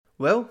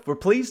Well, we're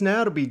pleased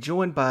now to be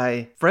joined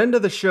by friend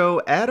of the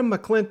show, Adam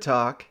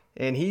McClintock,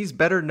 and he's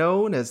better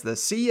known as the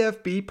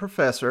CFB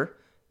Professor.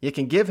 You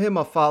can give him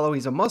a follow.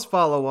 He's a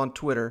must-follow on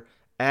Twitter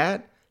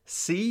at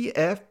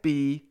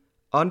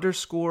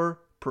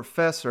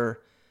CFB_Professor.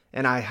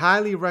 And I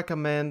highly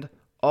recommend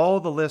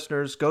all the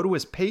listeners go to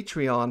his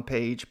Patreon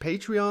page,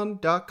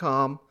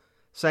 patreon.com,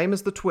 same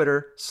as the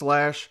Twitter,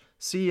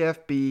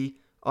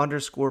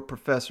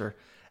 /CFB_Professor.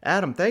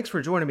 Adam, thanks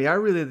for joining me. I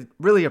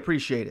really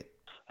appreciate it.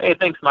 Hey,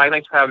 thanks, Mike.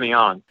 Thanks for having me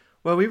on.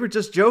 Well, we were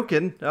just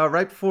joking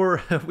right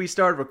before we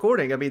started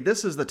recording. I mean,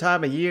 this is the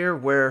time of year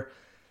where,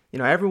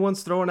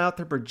 everyone's throwing out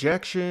their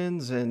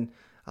projections and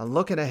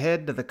looking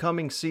ahead to the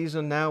coming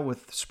season now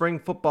with spring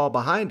football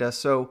behind us.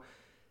 So,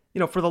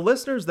 for the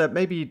listeners that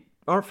maybe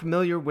aren't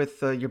familiar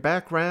with your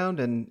background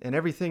and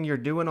everything you're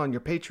doing on your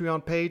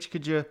Patreon page,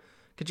 could you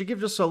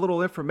give us a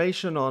little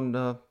information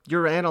on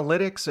your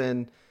analytics?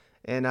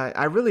 And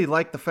I really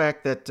like the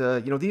fact that,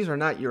 these are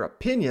not your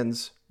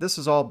opinions. This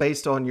is all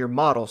based on your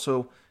model.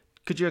 So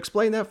could you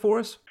explain that for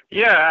us?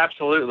 Yeah,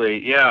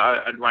 absolutely.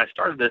 Yeah, when I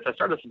started this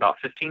about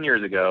 15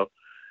 years ago.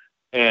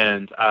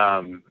 And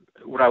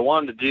what I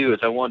wanted to do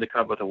is I wanted to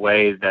come up with a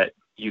way that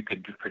you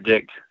could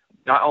predict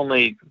not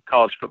only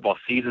college football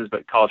seasons,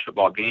 but college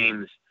football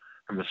games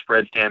from a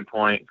spread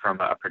standpoint,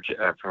 from a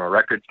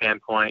record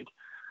standpoint,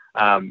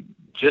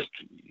 just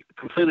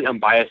completely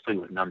unbiasedly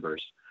with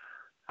numbers.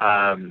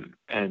 And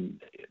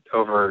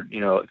over,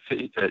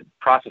 the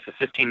process of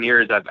 15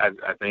 years,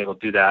 I've been able to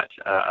do that,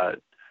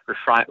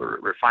 refine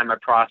my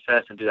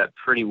process and do that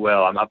pretty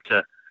well. I'm up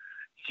to,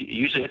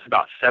 usually it's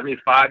about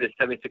 75 to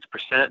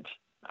 76%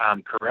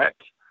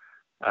 correct.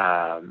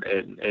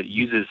 It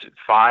uses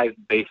 5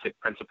 basic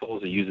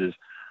principles. It uses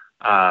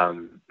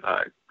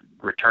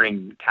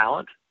returning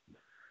talent,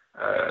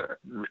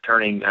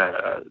 returning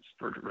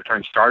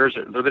starters,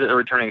 a little bit of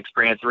returning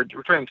experience.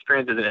 Returning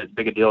experience isn't as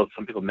big a deal as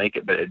some people make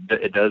it, but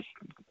it does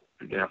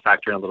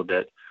factor in a little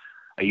bit.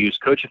 I use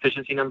coach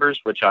efficiency numbers,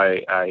 which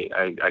I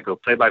go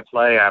play by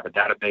play. I have a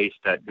database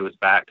that goes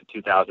back to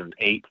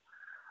 2008,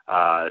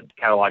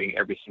 cataloging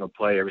every single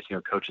play, every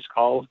single coach's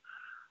called.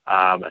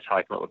 That's how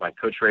I come up with my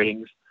coach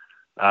ratings.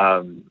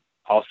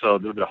 Also a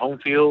little bit of home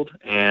field,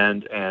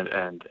 and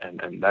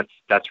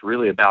that's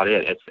really about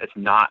it. It's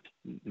not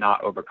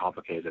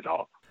overcomplicated at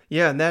all.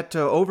 Yeah, and that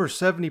over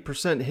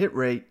 70% hit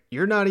rate,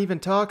 you're not even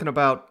talking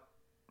about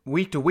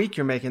week to week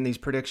you're making these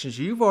predictions.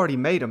 You've already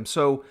made them.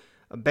 So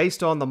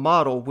based on the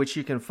model, which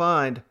you can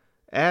find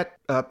at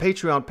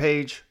Patreon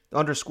page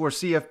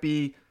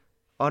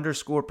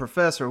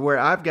 _CFB_Professor, where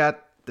I've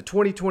got the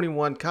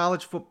 2021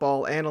 College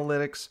Football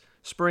Analytics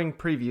Spring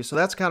Preview. So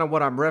that's kind of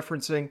what I'm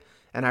referencing.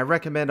 And I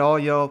recommend all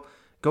y'all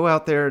go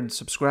out there and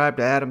subscribe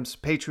to Adam's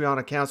Patreon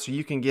account so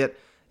you can get,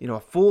 a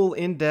full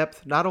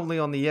in-depth, not only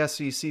on the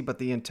SEC, but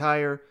the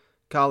entire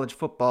college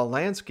football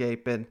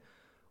landscape. And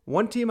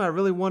one team I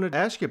really wanted to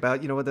ask you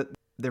about, that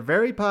they're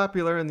very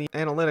popular in the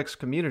analytics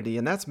community,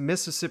 and that's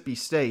Mississippi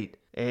State.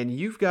 And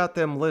you've got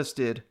them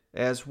listed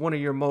as one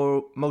of your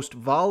most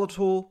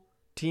volatile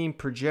team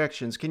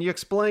projections. Can you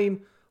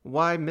explain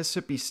why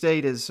Mississippi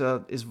State is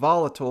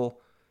volatile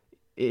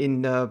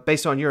in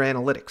based on your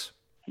analytics?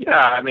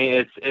 Yeah, I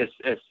mean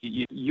it's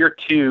year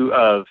 2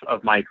 of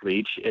Mike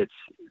Leach. It's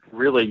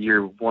really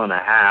year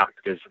 1.5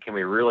 because can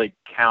we really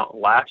count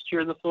last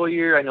year as a full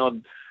year? I know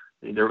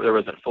there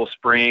wasn't full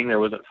spring, there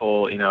wasn't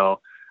full,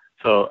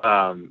 so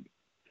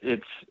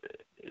it's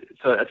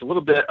a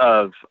little bit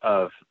of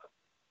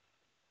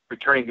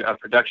returning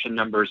production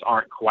numbers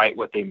aren't quite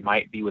what they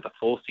might be with a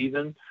full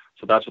season.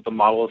 So that's what the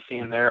model is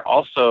seeing there.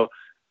 Also,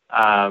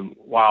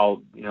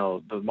 while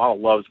the model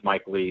loves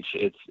Mike Leach,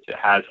 it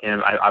has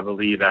him, I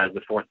believe, as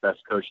the 4th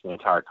best coach in the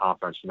entire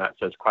conference, and that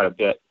says quite a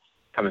bit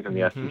coming from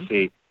the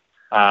SEC.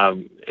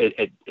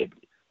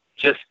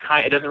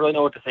 It doesn't really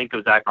know what to think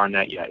of Zach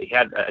Arnett yet. He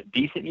had a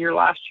decent year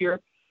last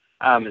year,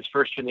 his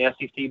first year in the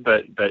SEC,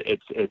 but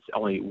it's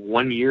only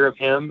 1 year of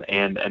him,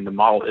 and the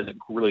model isn't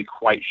really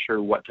quite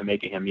sure what to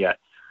make of him yet.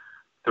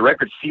 The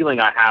record ceiling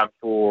I have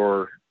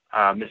for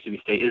Mississippi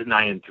State is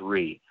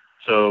 9-3.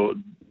 So,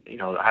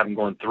 I have them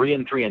going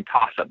 3-3 in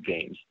toss-up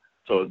games.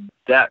 So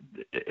that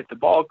if the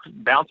ball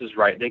bounces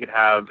right, they could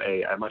have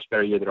a much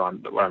better year than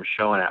what I'm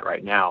showing at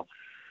right now.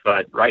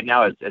 But right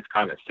now it's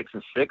kind of at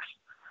 6-6,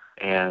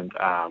 and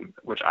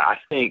which I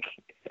think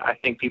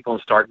people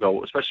in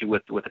Starkville, especially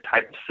with the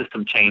type of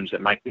system change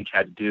that Mike Leach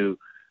had to do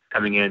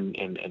coming in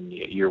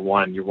year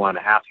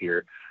 1.5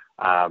 here,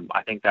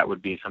 I think that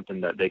would be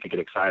something that they could get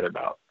excited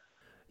about.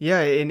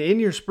 Yeah, and in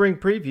your spring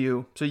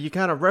preview, so you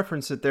kind of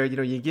reference it there.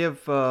 You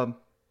give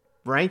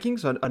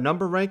rankings, a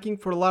number ranking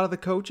for a lot of the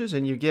coaches,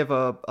 and you give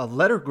a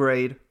letter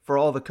grade for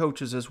all the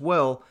coaches as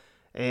well.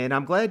 And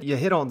I'm glad you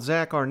hit on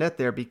Zach Arnett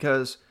there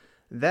because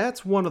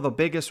that's one of the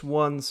biggest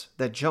ones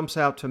that jumps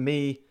out to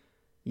me.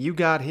 You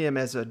got him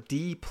as a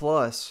D+,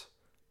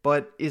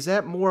 but is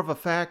that more of a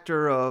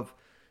factor of,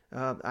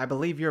 I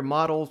believe your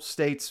model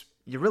states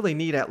you really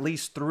need at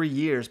least 3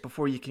 years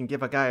before you can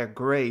give a guy a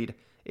grade.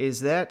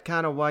 Is that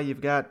kind of why you've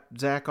got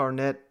Zach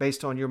Arnett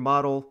based on your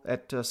model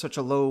at such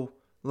a low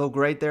low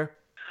grade there?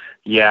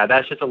 Yeah,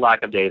 that's just a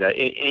lack of data.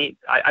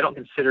 I don't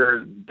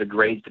consider the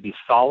grades to be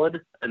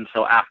solid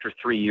until after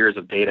 3 years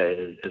of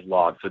data is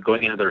logged, so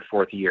going into their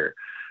fourth year.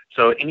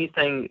 So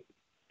anything,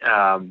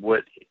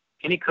 what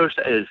any coach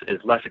that is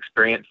less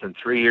experienced than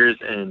 3 years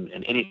in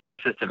any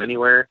system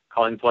anywhere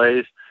calling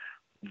plays,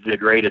 the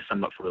grade is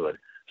somewhat fluid.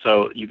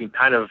 So you can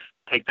kind of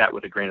take that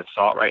with a grain of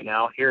salt right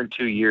now. Here in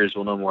 2 years,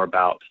 we'll know more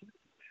about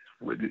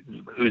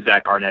who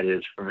Zach Arnett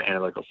is from an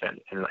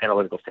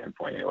analytical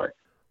standpoint anyway.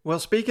 Well,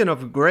 speaking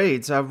of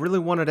grades, I really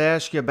wanted to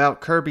ask you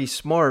about Kirby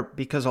Smart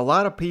because a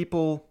lot of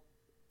people,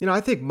 I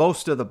think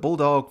most of the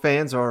Bulldog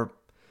fans are,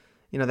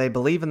 they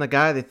believe in the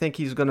guy. They think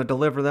he's going to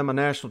deliver them a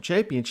national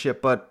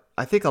championship. But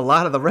I think a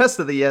lot of the rest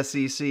of the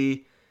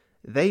SEC,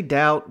 they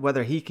doubt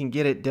whether he can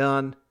get it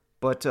done.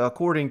 But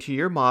according to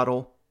your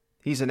model,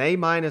 he's an A-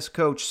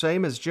 coach,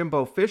 same as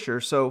Jimbo Fisher.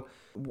 So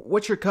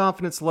what's your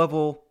confidence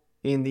level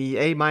in the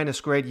A-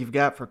 grade you've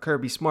got for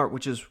Kirby Smart,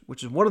 which is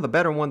one of the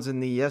better ones in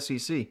the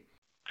SEC?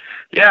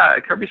 Yeah,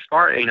 Kirby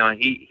Smart, he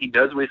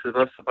does what he's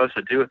supposed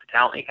to do with the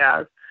talent he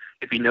has.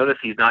 If you notice,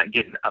 he's not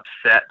getting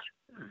upset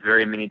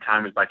very many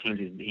times by teams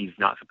he's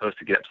not supposed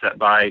to get upset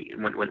by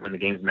when the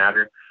games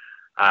matter.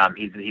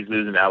 He's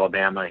losing to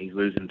Alabama. He's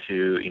losing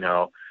to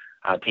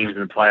teams in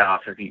the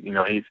playoffs.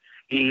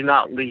 He's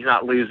not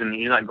losing.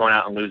 He's not going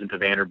out and losing to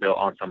Vanderbilt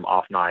on some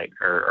off night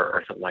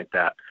or something like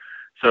that.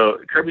 So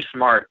Kirby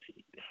Smart,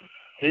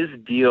 his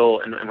deal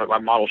and what my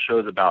model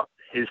shows about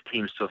his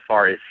team so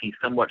far is he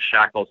somewhat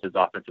shackles his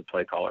offensive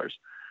play callers.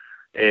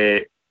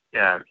 If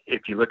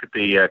you look at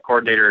the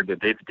coordinator, the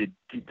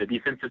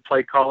defensive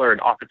play caller and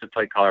offensive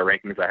play caller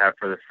rankings I have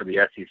for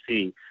the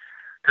SEC,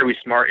 Kirby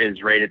Smart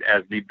is rated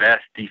as the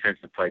best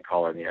defensive play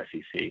caller in the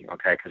SEC.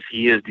 Okay, because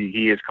he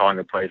is calling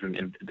the plays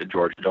in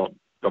Georgia. Don't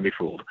be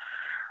fooled.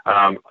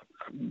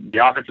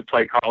 The offensive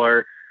play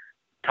caller,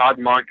 Todd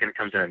Monken,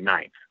 comes in at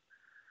 9th,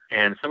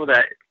 and some of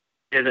that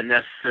isn't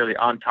necessarily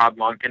on Todd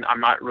Monken.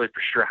 I'm not really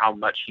for sure how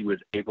much he was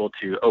able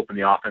to open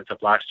the offense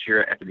up last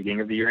year at the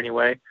beginning of the year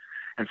anyway.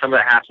 And some of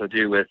that has to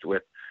do with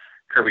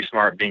Kirby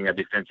Smart being a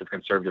defensive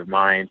conservative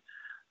mind,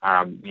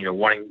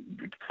 wanting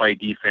to play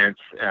defense,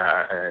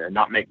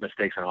 not make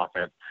mistakes on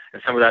offense.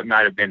 And some of that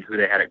might have been who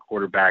they had at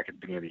quarterback at the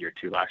beginning of the year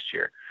too last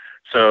year.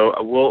 So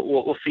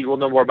we'll see. We'll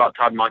know more about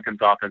Todd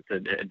Monken's offense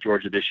at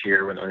Georgia this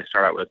year when they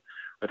start out with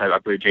I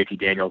believe JT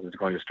Daniels is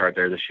going to start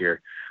there this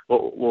year.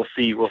 We'll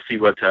see what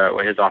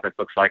his offense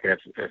looks like, and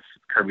if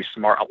Kirby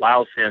Smart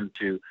allows him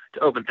to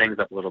open things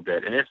up a little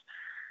bit. And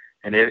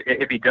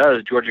if he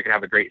does, Georgia can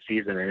have a great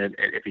season. And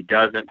if he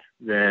doesn't,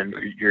 then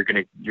you're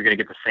gonna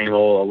get the same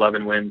old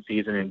 11-win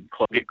season and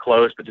get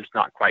close, but just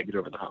not quite get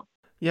over the hump.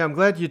 Yeah, I'm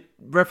glad you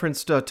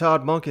referenced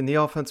Todd Monken, the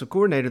offensive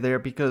coordinator there,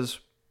 because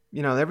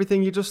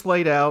everything you just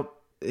laid out,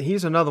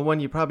 he's another one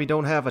you probably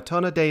don't have a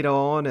ton of data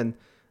on, and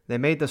they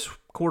made this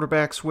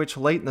quarterback switch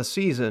late in the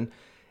season.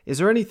 Is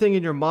there anything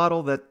in your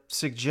model that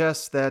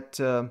suggests that,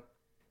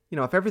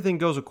 if everything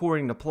goes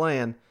according to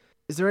plan,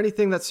 is there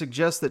anything that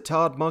suggests that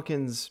Todd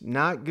Monken's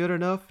not good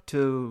enough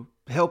to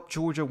help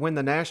Georgia win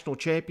the national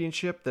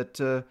championship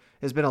that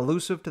has been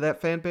elusive to that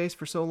fan base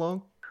for so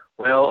long?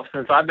 Well,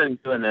 since I've been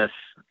doing this,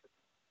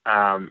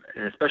 and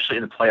especially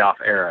in the playoff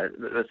era,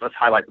 let's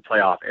highlight the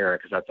playoff era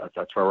because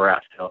that's where we're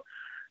at still.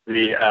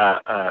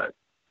 The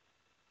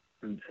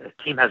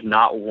team has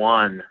not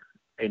won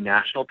a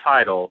national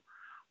title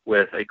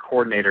with a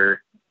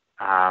coordinator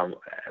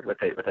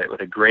with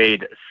a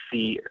grade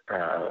C,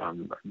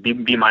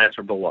 B minus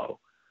or below.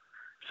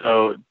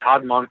 So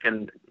Todd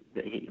Monken,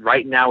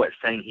 right now it's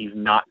saying he's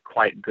not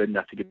quite good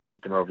enough to get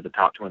them over the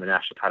top to win the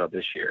national title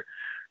this year.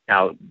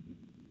 Now,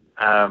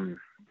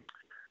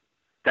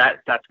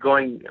 that's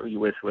going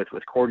with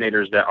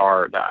coordinators that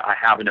I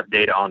have enough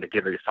data on to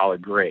give it a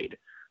solid grade.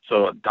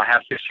 So I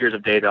have 6 years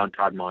of data on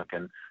Todd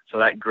Monken. So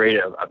that grade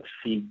of a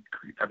C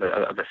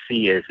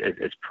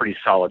is pretty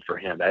solid for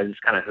him. That is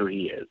kind of who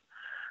he is.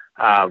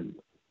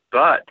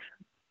 But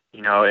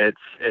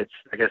it's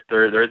I guess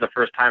there is a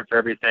first time for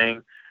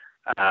everything.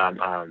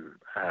 Auburn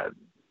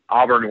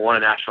won a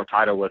national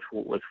title with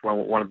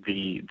one of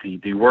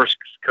the worst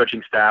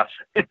coaching staffs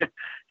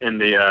in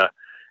the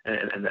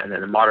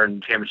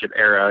modern championship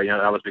era.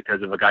 That was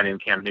because of a guy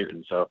named Cam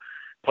Newton. So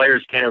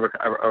players can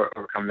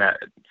overcome that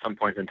at some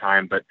points in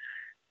time, but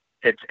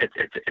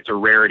it's a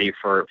rarity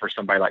for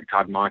somebody like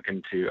Todd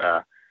Monken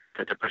to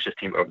push his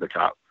team over the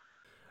top.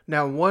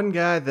 Now, one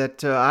guy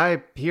that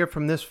I hear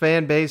from this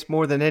fan base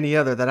more than any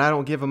other that I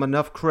don't give him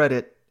enough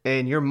credit,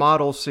 and your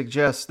model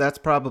suggests that's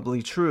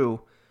probably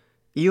true,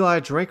 Eli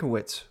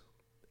Drinkowitz,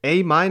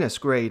 A-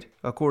 grade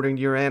according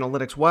to your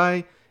analytics.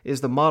 Why is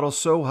the model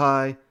so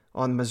high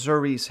on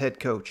Missouri's head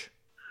coach?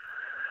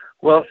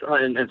 Well,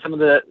 and some of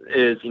that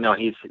is, I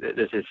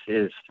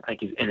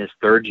think he's in his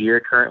third year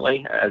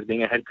currently as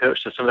being a head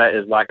coach. So some of that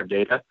is lack of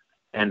data,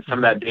 and some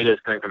of that data is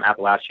coming from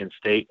Appalachian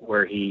State,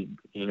 where he,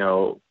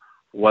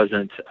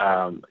 wasn't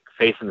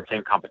facing the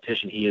same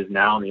competition he is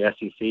now in the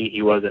SEC.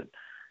 He wasn't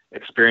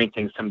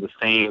experiencing some of the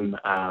same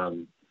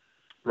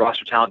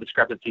roster talent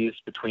discrepancies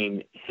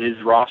between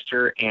his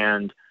roster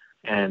and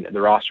and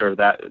the roster of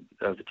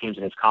the teams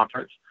in his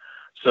conference.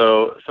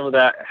 So some of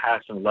that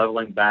has some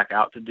leveling back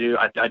out to do.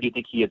 I do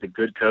think he is a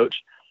good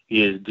coach.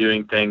 He is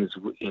doing things.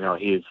 He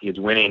is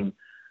winning,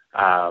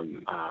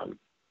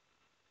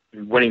 winning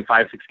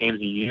 5-6 games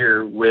a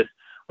year with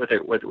a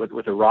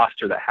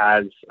roster that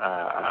has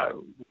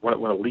one of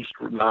the least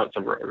amounts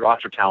of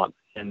roster talent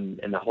in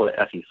the whole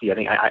SEC.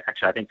 I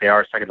think they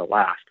are second to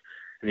last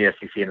in the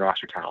SEC in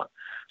roster talent.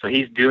 So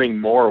he's doing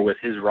more with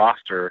his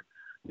roster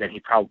than he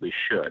probably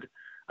should.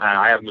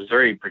 I have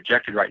Missouri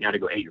projected right now to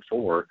go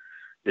 8-4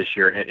 this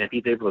year, and if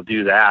he's able to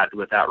do that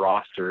with that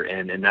roster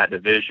and in that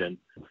division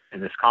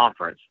in this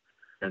conference,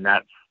 then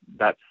that's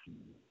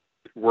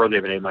worthy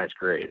of an A-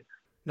 grade.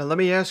 Now, let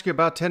me ask you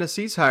about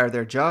Tennessee's hire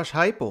there, Josh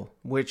Heupel,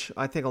 which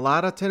I think a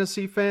lot of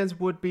Tennessee fans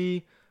would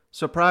be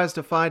surprised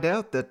to find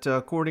out that,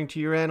 according to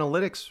your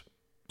analytics,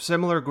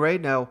 similar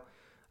grade. Now,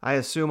 I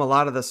assume a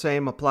lot of the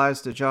same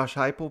applies to Josh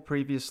Heupel,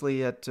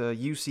 previously at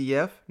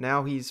UCF.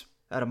 Now he's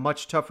at a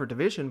much tougher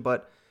division,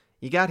 but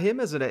you got him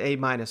as an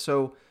A-.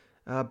 So,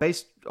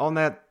 based on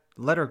that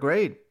letter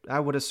grade, I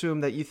would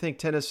assume that you think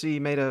Tennessee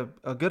made a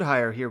good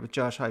hire here with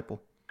Josh Heupel.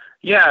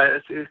 Yeah,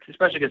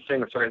 especially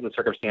considering the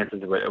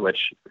circumstances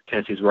which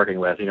Tennessee's working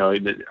with.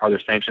 Are there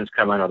sanctions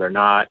coming? Are there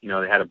not? They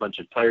had a bunch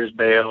of players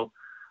bail.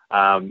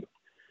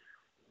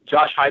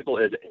 Josh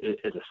Heupel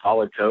is a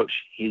solid coach.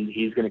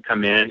 He's going to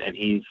come in and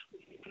he's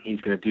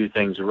going to do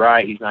things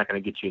right. He's not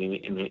going to get you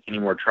in any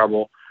more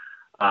trouble.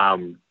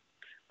 The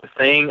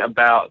thing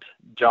about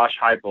Josh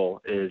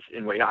Heupel is,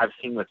 and what I've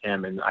seen with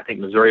him, and I think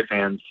Missouri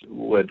fans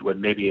would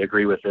maybe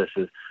agree with this,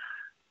 is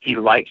he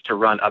likes to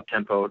run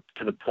up-tempo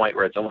to the point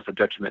where it's almost a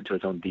detriment to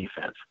his own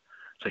defense.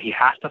 So he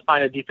has to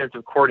find a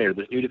defensive coordinator,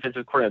 this new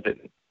defensive coordinator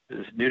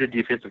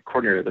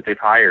that they've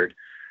hired.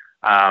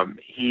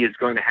 He is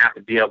going to have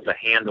to be able to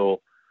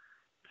handle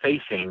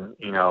facing,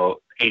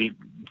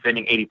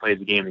 defending 80 plays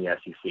a game in the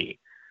SEC.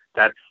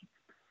 That's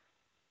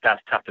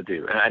tough to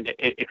do. And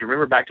if you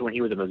remember back to when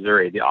he was at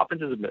Missouri, the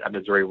offenses at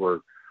Missouri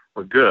were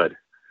good,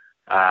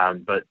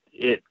 but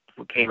it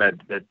came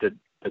at the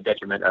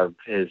detriment of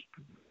his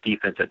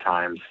defense at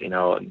times.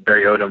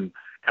 Barry Odom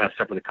kind of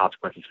suffered the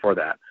consequences for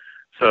that.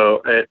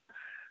 So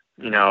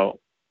you're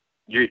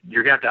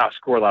gonna have to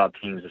outscore a lot of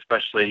teams,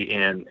 especially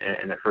in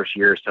the first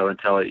year or so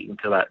until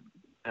that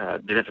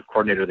defensive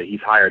coordinator that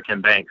he's hired,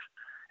 Tim Banks,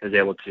 is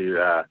able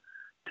to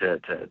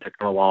come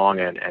along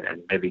and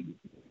maybe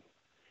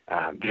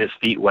get his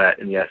feet wet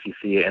in the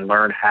SEC and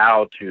learn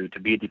how to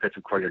be a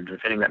defensive coordinator,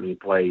 defending that many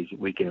plays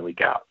week in and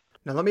week out.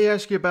 Now, let me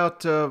ask you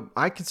about,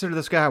 I consider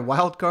this guy a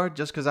wild card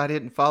just because I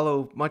didn't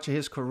follow much of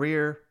his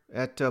career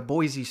at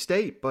Boise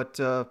State, but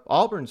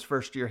Auburn's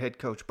first-year head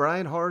coach,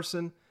 Brian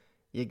Harsin,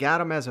 you got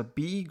him as a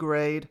B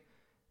grade,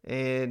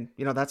 and,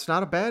 that's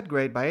not a bad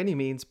grade by any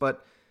means,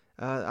 but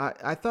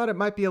I thought it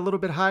might be a little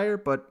bit higher,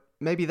 but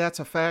maybe that's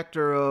a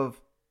factor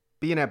of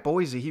being at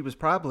Boise. He was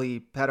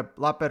probably had a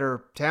lot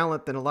better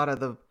talent than a lot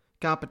of the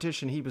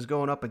competition he was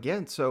going up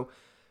against. So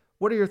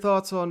what are your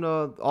thoughts on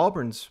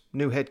Auburn's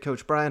new head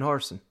coach, Brian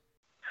Harsin?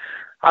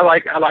 I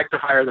like the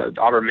hire that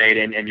Auburn made,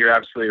 and you're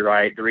absolutely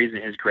right. The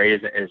reason his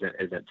grade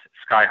isn't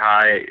sky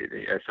high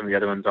as some of the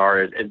other ones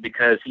are is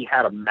because he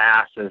had a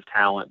massive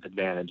talent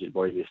advantage at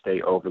Boise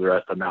State over the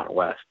rest of the Mountain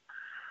West.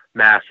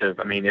 Massive.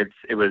 I mean,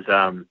 it was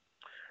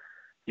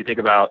you think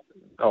about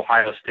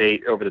Ohio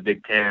State over the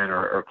Big Ten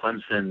or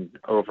Clemson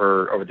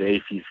over the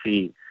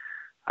ACC.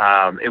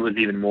 It was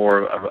even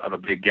more of a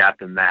big gap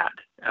than that.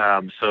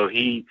 So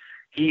he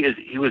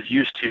was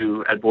used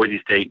to at Boise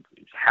State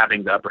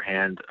having the upper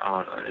hand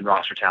in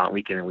roster talent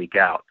week in and week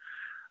out.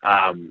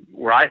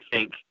 Where I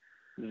think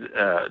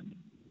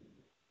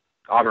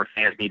Auburn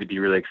fans need to be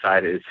really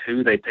excited is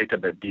who they picked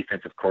up as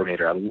defensive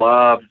coordinator. I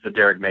love the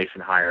Derek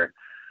Mason hire.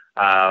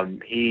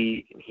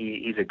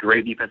 He's a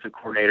great defensive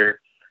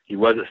coordinator. He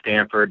was at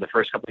Stanford. The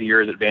first couple of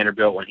years at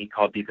Vanderbilt when he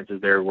called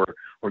defenses there were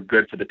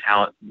good for the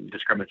talent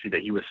discrepancy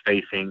that he was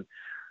facing.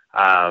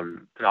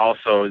 And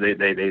also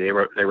they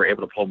were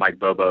able to pull Mike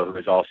Bobo, who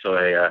is also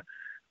a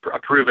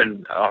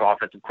proven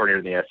offensive coordinator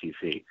in the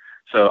SEC.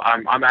 So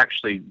I'm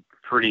actually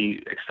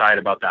pretty excited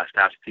about that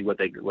staff to see what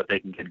they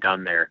can get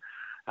done there,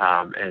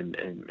 and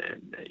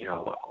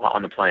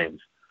on the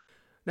Plains.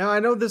 Now I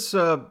know this.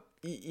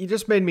 You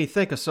just made me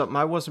think of something.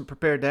 I wasn't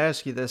prepared to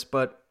ask you this,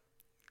 but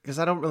because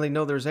I don't really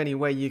know there's any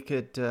way you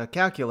could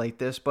calculate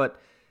this,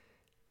 but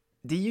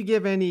do you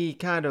give any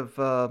kind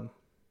of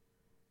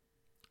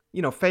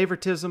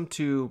favoritism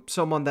to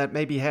someone that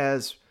maybe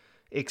has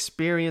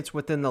experience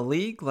within the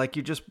league? Like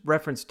you just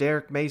referenced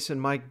Derek Mason,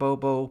 Mike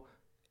Bobo,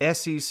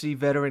 SEC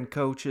veteran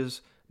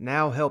coaches,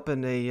 now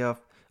helping a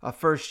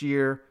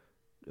first-year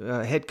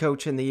head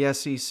coach in the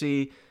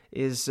SEC.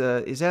 Is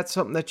that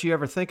something that you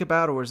ever think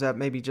about, or is that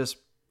maybe just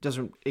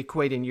doesn't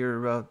equate in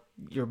your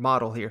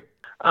model here?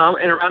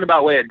 In a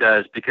roundabout way, it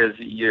does, because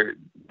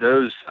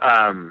those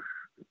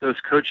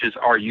coaches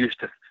are used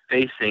to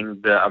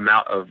facing the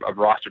amount of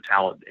roster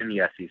talent in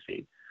the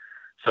SEC.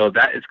 So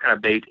that is kind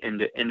of baked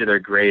into their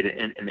grade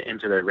and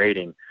into their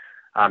rating,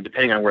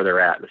 depending on where they're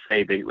at. Let's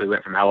say we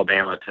went from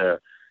Alabama to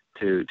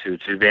to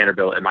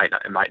Vanderbilt, it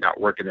might not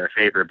work in their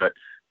favor. But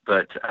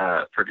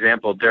for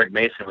example, Derek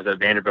Mason was at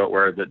Vanderbilt,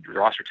 where the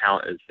roster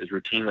talent is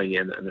routinely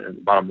in the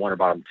bottom one or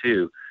bottom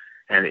two,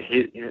 and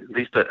at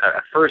least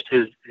at first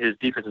his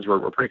defenses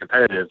were pretty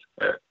competitive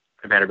at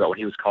Vanderbilt when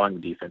he was calling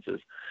the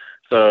defenses.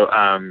 So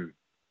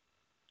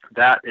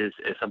that is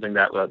something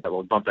that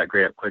will bump that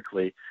grade up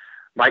quickly.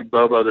 Mike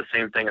Bobo, the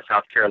same thing at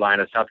South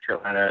Carolina. South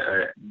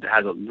Carolina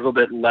has a little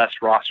bit less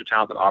roster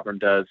talent than Auburn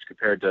does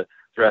compared to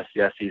the rest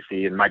of the SEC,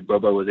 and Mike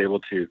Bobo was able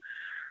to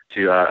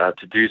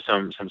do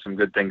some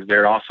good things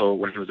there also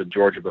when he was at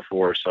Georgia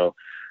before. So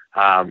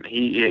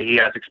he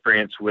has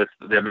experience with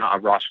the amount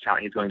of roster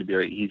talent he's going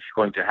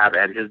to have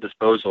at his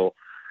disposal,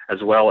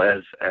 as well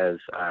as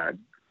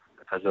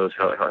those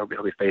he'll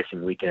be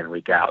facing week in and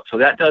week out. So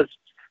that does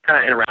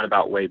kind of in a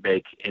roundabout way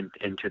bake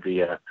into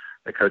the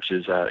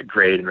coach's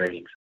grade and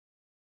ratings.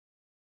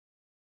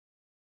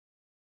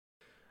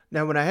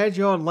 Now, when I had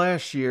you on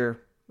last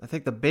year, I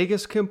think the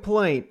biggest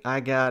complaint I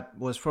got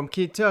was from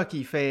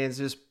Kentucky fans.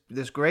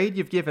 This grade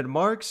you've given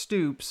Mark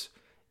Stoops,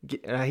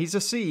 he's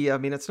a C. I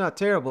mean, it's not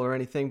terrible or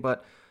anything,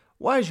 but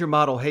why does your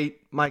model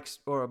hate Mark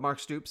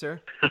Stoops there?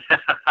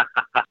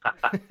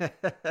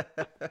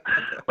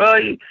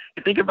 Well, you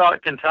think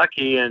about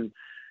Kentucky, and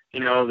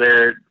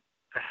they're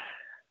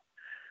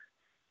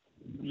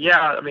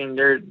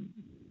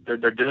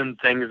doing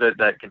things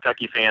that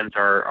Kentucky fans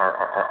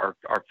are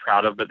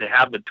proud of, but they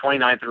have the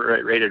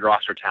 29th rated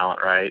roster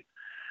talent, right?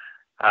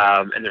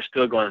 And they're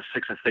still going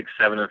 6-6,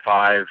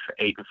 7-5,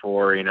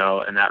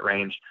 8-4, in that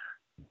range.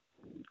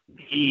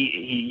 He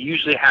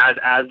usually has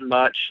as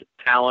much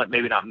talent,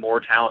 maybe not more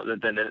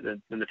talent than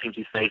the teams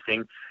he's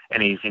facing,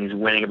 and he's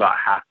winning about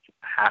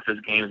half his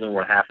games and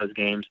more half his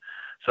games.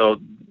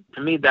 So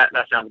to me, that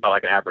sounds about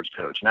like an average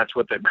coach, and that's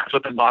what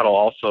the model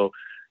also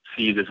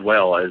sees as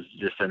well, as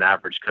just an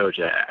average coach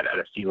at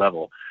a C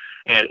level.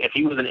 And if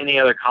he was in any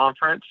other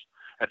conference,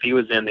 if he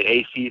was in the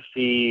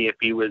ACC, if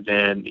he was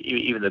in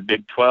even the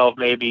Big 12,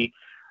 maybe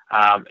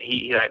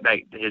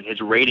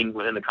his rating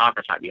within the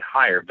conference might be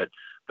higher. But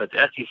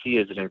the SEC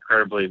is an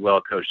incredibly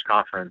well-coached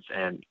conference,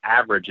 and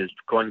average is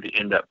going to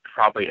end up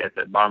probably at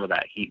the bottom of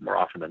that heap more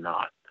often than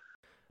not.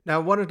 Now,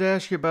 I wanted to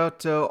ask you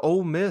about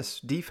Ole Miss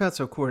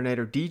defensive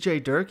coordinator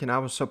DJ Durkin. I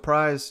was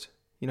surprised.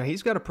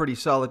 He's got a pretty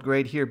solid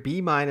grade here,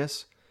 B-.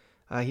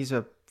 He's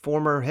a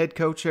former head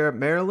coach there at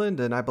Maryland,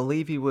 and I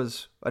believe he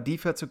was a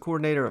defensive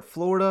coordinator at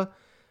Florida.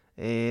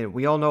 And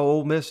we all know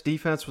Ole Miss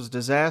defense was a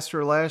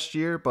disaster last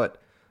year,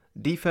 but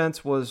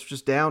defense was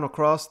just down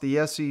across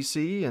the SEC,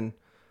 and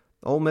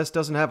Ole Miss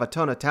doesn't have a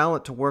ton of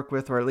talent to work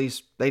with, or at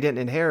least they didn't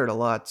inherit a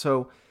lot.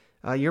 So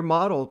your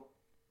model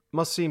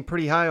must seem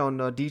pretty high on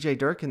DJ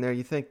Durkin there.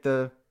 You think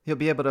he'll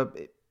be able to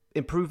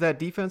improve that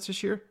defense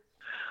this year?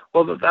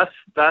 Well, that's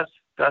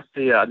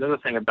the another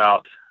thing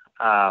about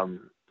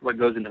what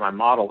goes into my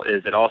model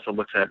is it also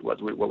looks at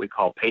what we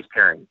call pace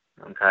pairing.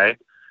 Okay,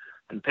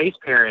 and pace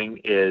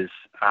pairing is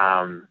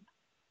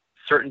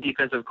certain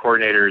defensive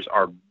coordinators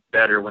are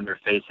better when they're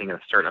facing a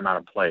certain amount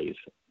of plays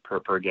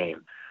per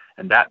game,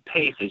 and that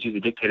pace is usually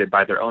dictated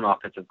by their own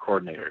offensive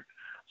coordinator.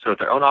 So if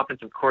their own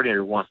offensive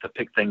coordinator wants to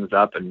pick things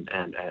up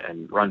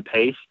and run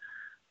pace,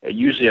 it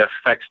usually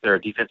affects their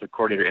defensive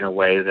coordinator in a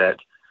way that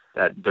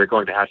they're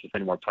going to have to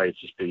spend more plays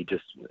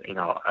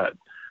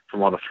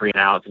from all the 3 and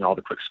outs and all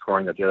the quick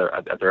scoring that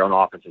their own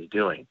offense is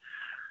doing.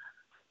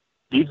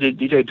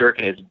 DJ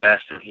Durkin is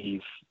best when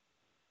he's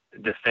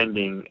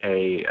defending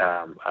a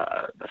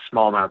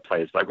small amount of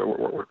plays. Like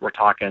we're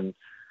talking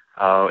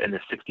in the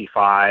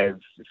 65,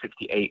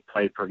 68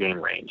 play per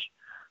game range.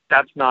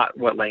 That's not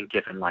what Lane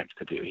Kiffin likes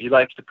to do. He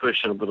likes to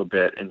push it a little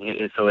bit, and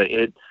so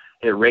it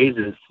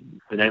raises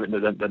the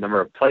number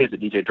of plays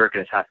that DJ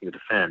Durkin is having to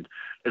defend.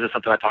 This is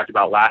something I talked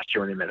about last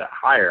year when he made it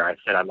higher. I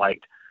said I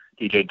liked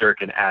DJ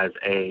Durkin as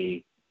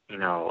a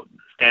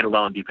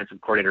standalone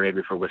defensive coordinator,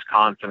 maybe for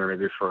Wisconsin or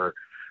maybe for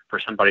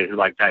somebody who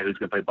like that who's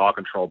going to play ball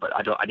control. But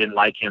I didn't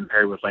like him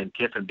paired with Lane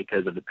Kiffin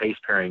because of the pace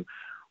pairing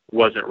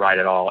wasn't right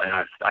at all, and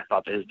I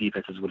thought that his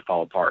defenses would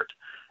fall apart,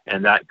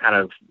 and that kind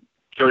of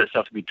showed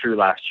itself to be true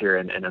last year.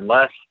 And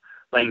unless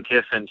Lane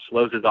Kiffin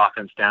slows his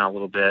offense down a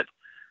little bit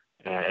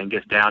and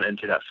gets down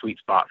into that sweet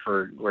spot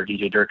for where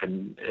DJ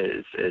Durkin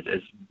is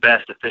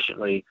best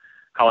efficiently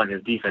calling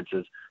his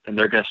defenses, then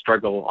they're going to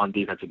struggle on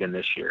defense again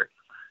this year.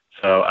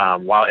 So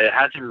while it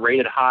has him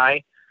rated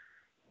high,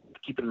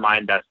 keep in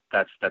mind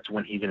that's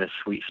when he's in a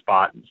sweet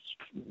spot,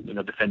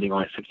 defending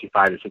only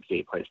 65 to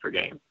 68 plays per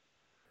game.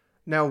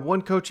 Now,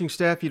 one coaching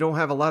staff you don't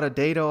have a lot of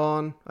data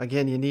on.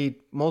 Again, you need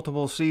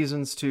multiple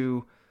seasons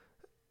to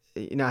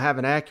have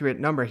an accurate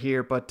number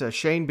here, but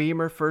Shane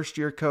Beamer,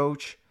 first-year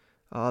coach,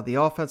 the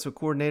offensive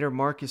coordinator,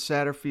 Marcus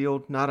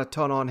Satterfield, not a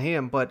ton on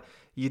him, but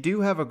you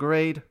do have a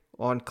grade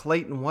on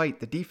Clayton White,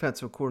 the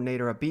defensive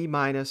coordinator, a B-,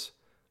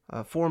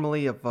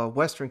 formerly of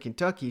Western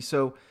Kentucky.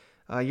 So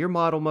your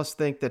model must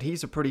think that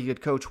he's a pretty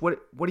good coach. What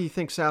do you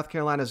think South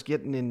Carolina's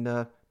getting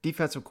in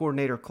defensive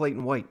coordinator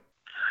Clayton White?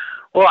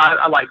 Well,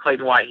 I like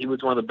Clayton White. He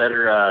was one of the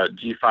better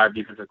G5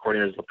 defensive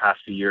coordinators the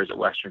past few years at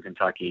Western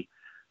Kentucky.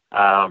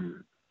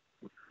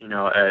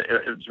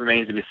 it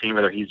remains to be seen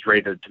whether he's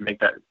ready to make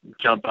that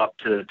jump up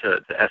to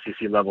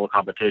SEC level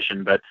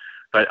competition. But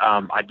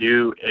I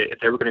do, if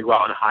they were going to go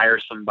out and hire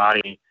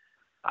somebody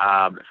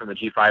from the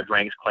G5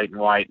 ranks, Clayton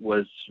White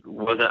wasn't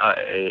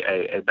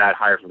a bad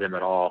hire for them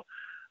at all.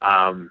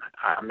 I'm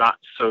not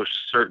so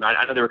certain.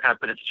 I know they were kind of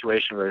put in a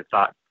situation where they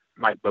thought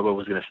Mike Bobo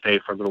was going to stay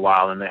for a little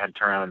while, and they had to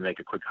turn around and make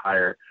a quick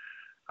hire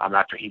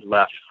after he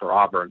left for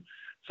Auburn.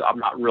 So I'm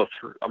not real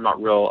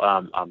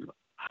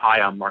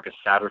high on Marcus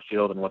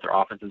Satterfield and what their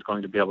offense is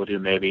going to be able to do,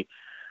 maybe.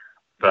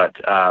 But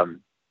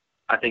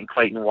I think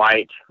Clayton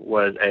White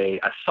was a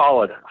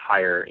solid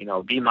hire.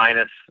 B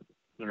minus.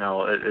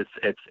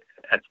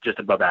 It's just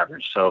above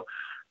average. So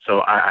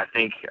I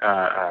think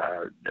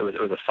it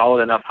was a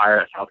solid enough hire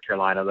at South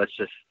Carolina. Let's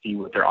just see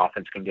what their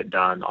offense can get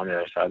done on the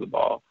other side of the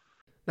ball.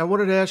 Now, I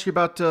wanted to ask you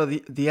about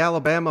the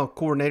Alabama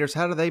coordinators.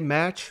 How do they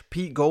match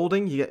Pete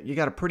Golding? You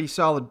got a pretty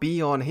solid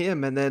B on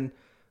him, and then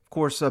of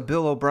course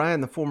Bill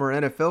O'Brien, the former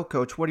NFL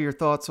coach. What are your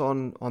thoughts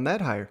on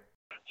that hire?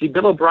 See,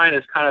 Bill O'Brien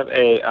is kind of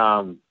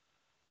an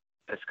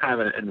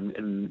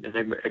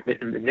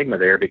enigma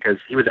there, because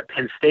he was at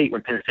Penn State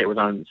when Penn State was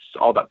on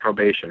all that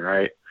probation,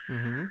 right?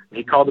 Mm-hmm.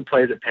 He called the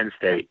plays at Penn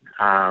State,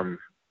 and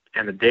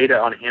the data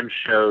on him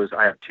shows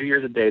I have 2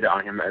 years of data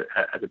on him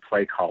as a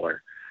play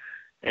caller,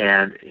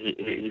 and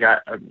he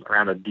got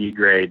around a D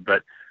grade,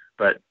 but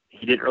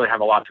he didn't really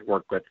have a lot to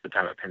work with at the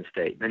time at Penn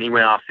State. Then he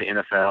went off to the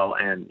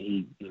NFL, and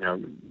he,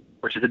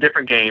 which is a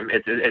different game.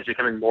 It's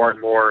becoming more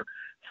and more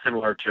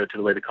similar to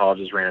the way the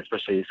colleges ran,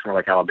 especially somewhere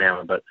like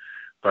Alabama. But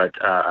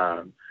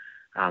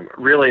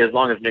really, as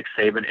long as Nick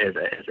Saban is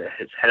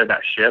head of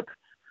that ship,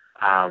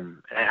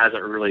 it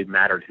hasn't really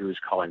mattered who's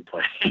calling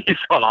plays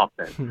on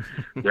offense.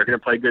 They're going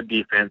to play good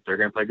defense. They're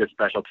going to play good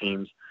special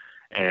teams,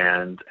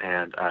 and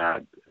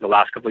the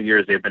last couple of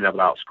years they've been able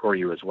to outscore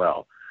you as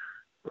well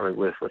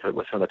with some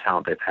of the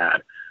talent they've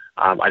had.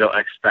 I don't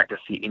expect to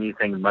see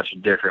anything much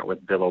different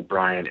with Bill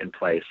O'Brien in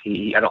place.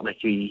 I don't think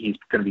he's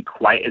going to be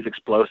quite as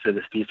explosive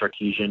as Steve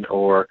Sarkisian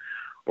or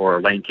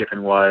Lane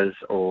Kiffin was,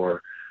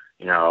 or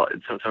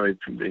some of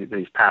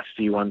these past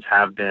few ones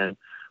have been.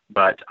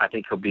 But I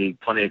think he'll be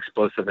plenty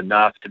explosive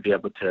enough to be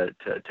able to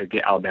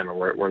get Alabama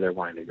where they're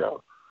wanting to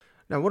go.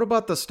 Now, what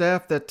about the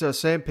staff that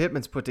Sam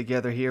Pittman's put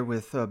together here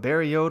with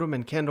Barry Odom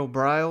and Kendall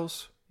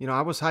Briles?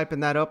 I was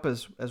hyping that up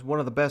as one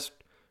of the best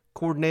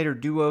coordinator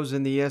duos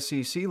in the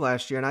SEC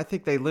last year, and I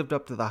think they lived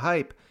up to the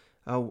hype.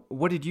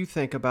 What did you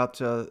think about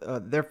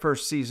their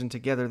first season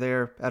together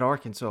there at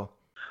Arkansas?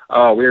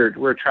 Oh,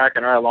 we're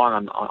tracking right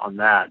along on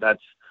that. That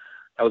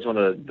was one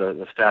of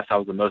the staffs I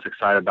was the most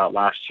excited about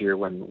last year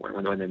when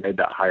they made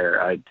that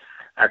hire. I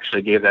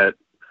actually gave that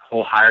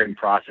whole hiring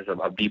process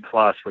a B+,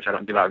 which I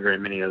don't give out very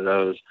many of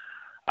those.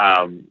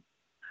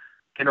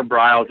 Kendall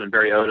Briles and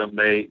Barry Odom,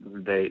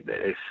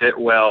 they fit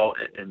well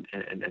in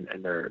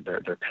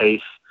their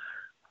pace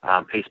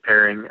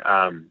pairing.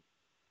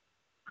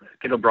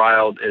 Kendall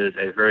Briles is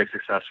a very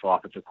successful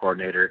offensive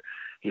coordinator.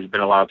 He's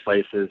been a lot of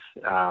places.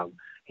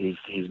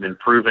 He's been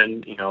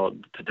proven,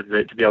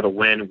 to be able to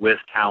win with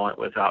talent,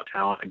 without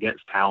talent,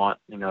 against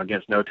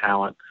against no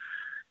talent.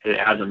 It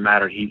hasn't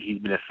mattered. He's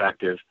been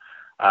effective.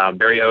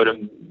 Barry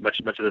Odom, much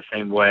of the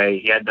same way.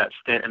 He had that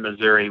stint in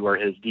Missouri where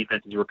his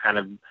defenses were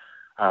kind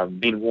of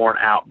being worn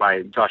out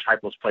by Josh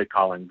Heupel's play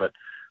calling, but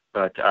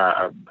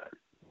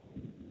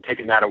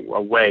taking that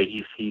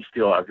away, he's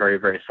still a very,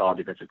 very solid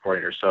defensive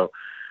coordinator. So,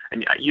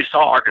 and you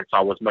saw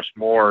Arkansas was much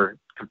more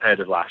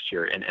competitive last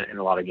year in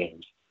a lot of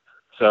games.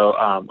 So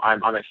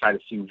I'm excited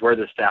to see where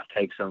the staff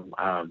takes them.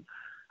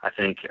 I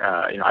think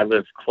I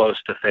live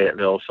close to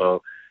Fayetteville,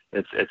 so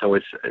it's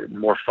always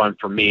more fun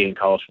for me in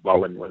college football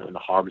when the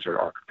Hogs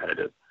are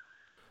competitive.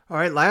 All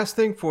right, last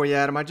thing for you,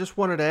 Adam. I just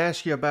wanted to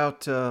ask you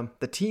about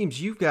the teams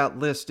you've got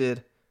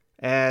listed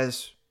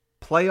as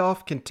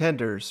playoff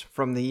contenders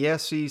from the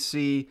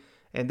SEC,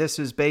 and this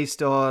is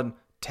based on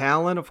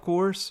talent, of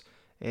course,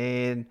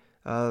 and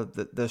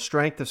the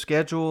strength of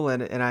schedule,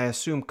 and I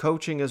assume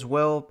coaching as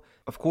well.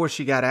 Of course,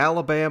 you got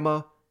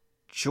Alabama,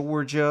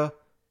 Georgia,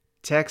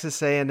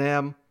 Texas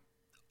A&M,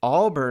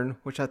 Auburn,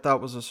 which I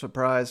thought was a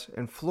surprise,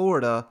 and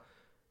Florida,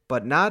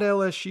 but not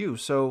LSU.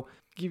 So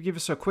can you give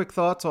us a quick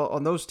thoughts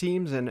on those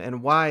teams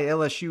and why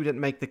LSU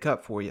didn't make the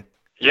cut for you?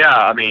 Yeah,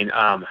 I mean,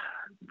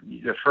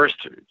 the first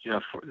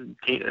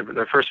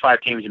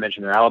 5 teams you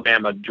mentioned, they're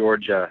Alabama,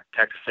 Georgia,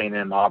 Texas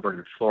A&M, Auburn,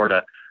 and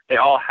Florida. They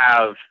all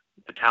have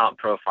the talent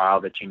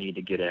profile that you need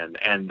to get in,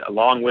 and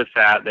along with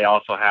that, they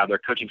also have their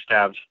coaching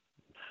staffs.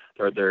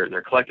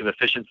 Their collective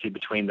efficiency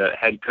between the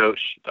head coach,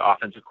 the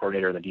offensive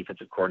coordinator, and the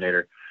defensive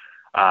coordinator,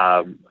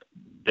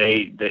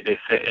 they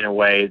fit in a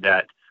way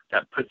that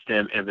puts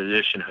them in a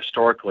position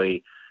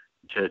historically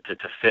to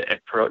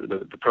fit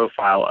the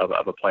profile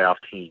of a playoff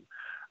team.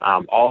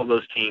 All of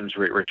those teams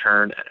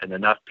return in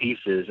enough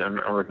pieces in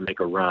order to make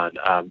a run,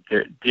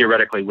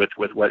 theoretically with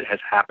what has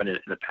happened in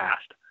the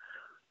past.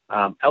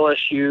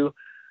 LSU,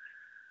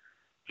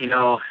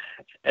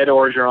 Ed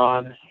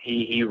Orgeron,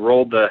 he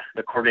rolled the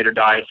coordinator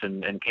dice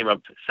and came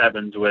up to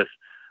 7s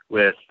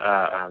with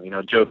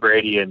Joe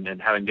Brady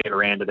and having Dave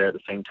Aranda there at the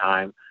same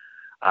time.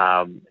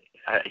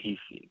 He's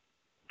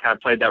kind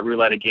of played that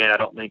roulette again. I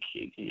don't think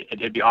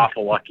it'd be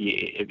awful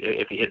lucky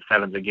if he hit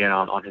sevens again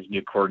on his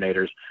new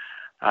coordinators.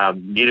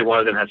 Neither one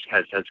of them has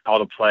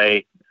called a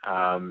play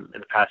in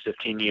the past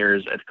 15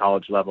 years at the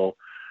college level.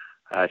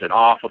 It's an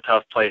awful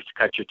tough place to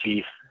cut your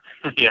teeth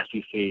in the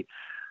SEC,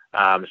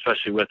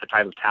 especially with the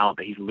type of talent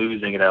that he's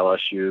losing at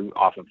LSU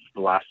off of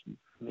the last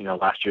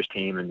year's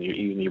team and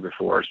even the year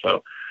before.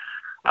 So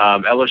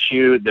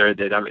LSU,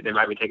 they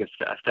might be taking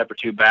a step or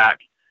two back,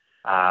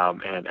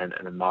 and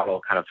the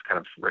model kind of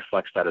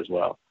reflects that as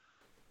well.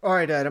 All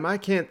right, Adam, I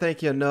can't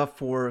thank you enough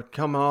for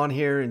coming on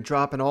here and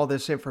dropping all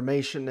this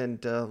information.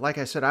 And like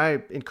I said,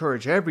 I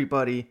encourage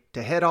everybody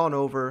to head on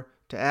over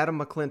to Adam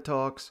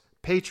McClintock's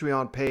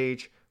Patreon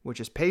page, which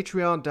is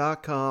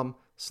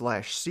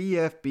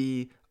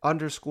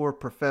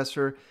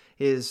patreon.com/CFB_Professor.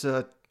 His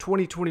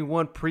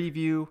 2021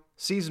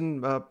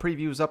 season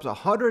preview is up to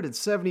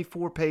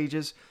 174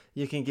 pages.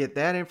 You can get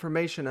that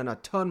information and a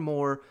ton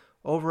more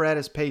over at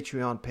his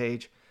Patreon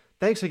page.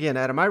 Thanks again,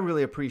 Adam. I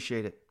really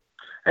appreciate it.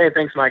 Hey,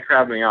 thanks, Mike, for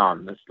having me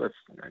on.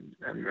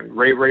 I'm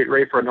ready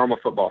for a normal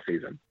football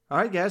season. All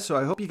right, guys. So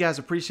I hope you guys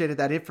appreciated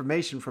that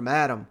information from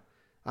Adam.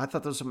 I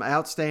thought there was some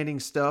outstanding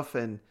stuff.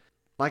 And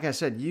like I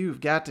said, you've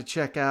got to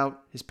check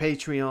out his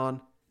Patreon.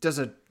 Does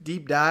a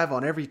deep dive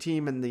on every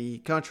team in the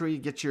country,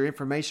 get your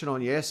information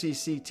on your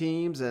SEC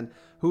teams and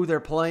who they're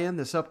playing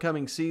this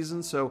upcoming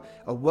season. So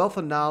a wealth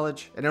of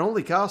knowledge, and it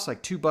only costs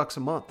like $2 a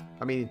month.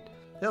 I mean,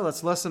 hell,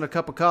 that's less than a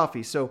cup of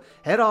coffee. So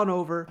head on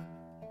over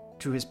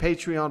to his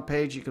Patreon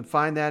page. You can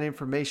find that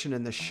information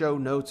in the show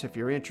notes if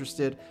you're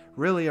interested.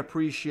 Really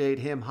appreciate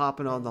him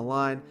hopping on the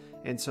line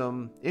and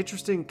some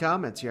interesting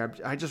comments here.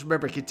 I just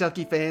remember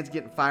Kentucky fans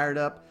getting fired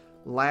up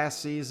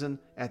last season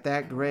at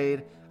that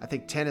grade. I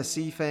think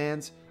Tennessee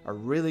fans are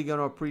really going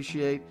to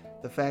appreciate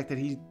the fact that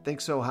he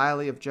thinks so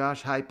highly of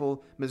Josh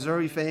Heupel.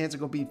 Missouri fans are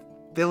going to be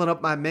filling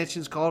up my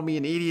mentions, calling me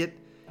an idiot.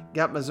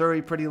 Got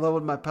Missouri pretty low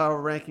in my power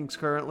rankings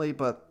currently,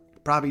 but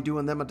probably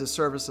doing them a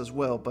disservice as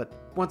well. But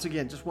once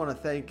again, just want to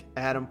thank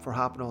Adam for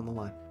hopping on the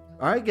line.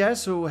 All right,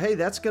 guys. So, hey,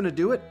 that's going to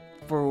do it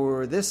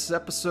for this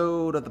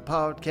episode of the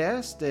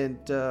podcast.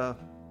 And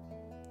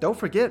don't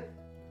forget,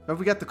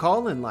 we got the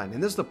call-in line.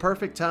 And this is the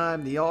perfect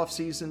time, the off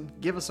season.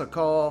 Give us a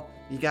call.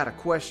 You got a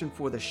question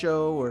for the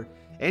show or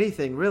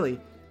anything,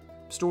 really.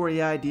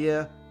 Story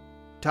idea,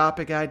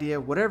 topic idea,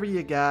 whatever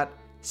you got.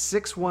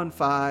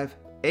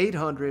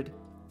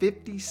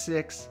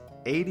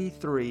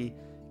 615-800-5683.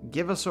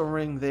 Give us a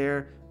ring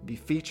there, be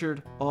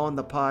featured on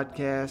the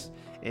podcast.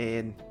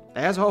 And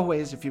as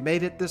always, if you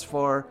made it this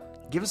far,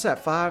 give us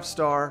that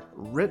 5-star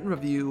written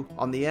review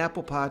on the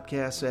Apple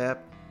Podcasts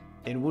app,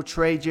 and we'll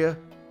trade you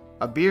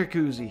a beer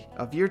koozie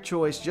of your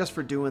choice just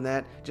for doing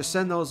that. Just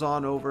send those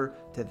on over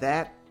to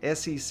that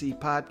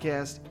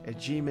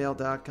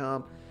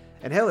secpodcast@gmail.com.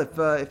 And hell,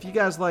 if you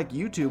guys like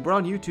YouTube, we're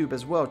on YouTube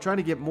as well, trying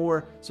to get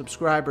more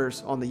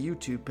subscribers on the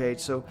YouTube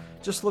page. So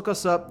just look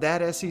us up,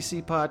 that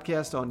SEC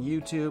Podcast on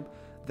YouTube.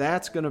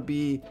 That's going to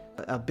be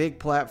a big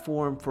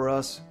platform for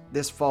us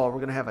this fall. We're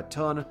going to have a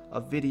ton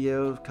of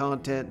video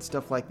content and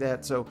stuff like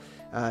that. So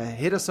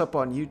hit us up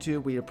on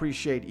YouTube. We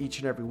appreciate each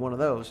and every one of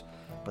those.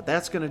 But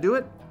that's going to do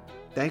it.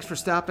 Thanks for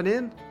stopping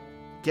in.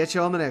 Catch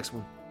you on the next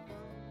one.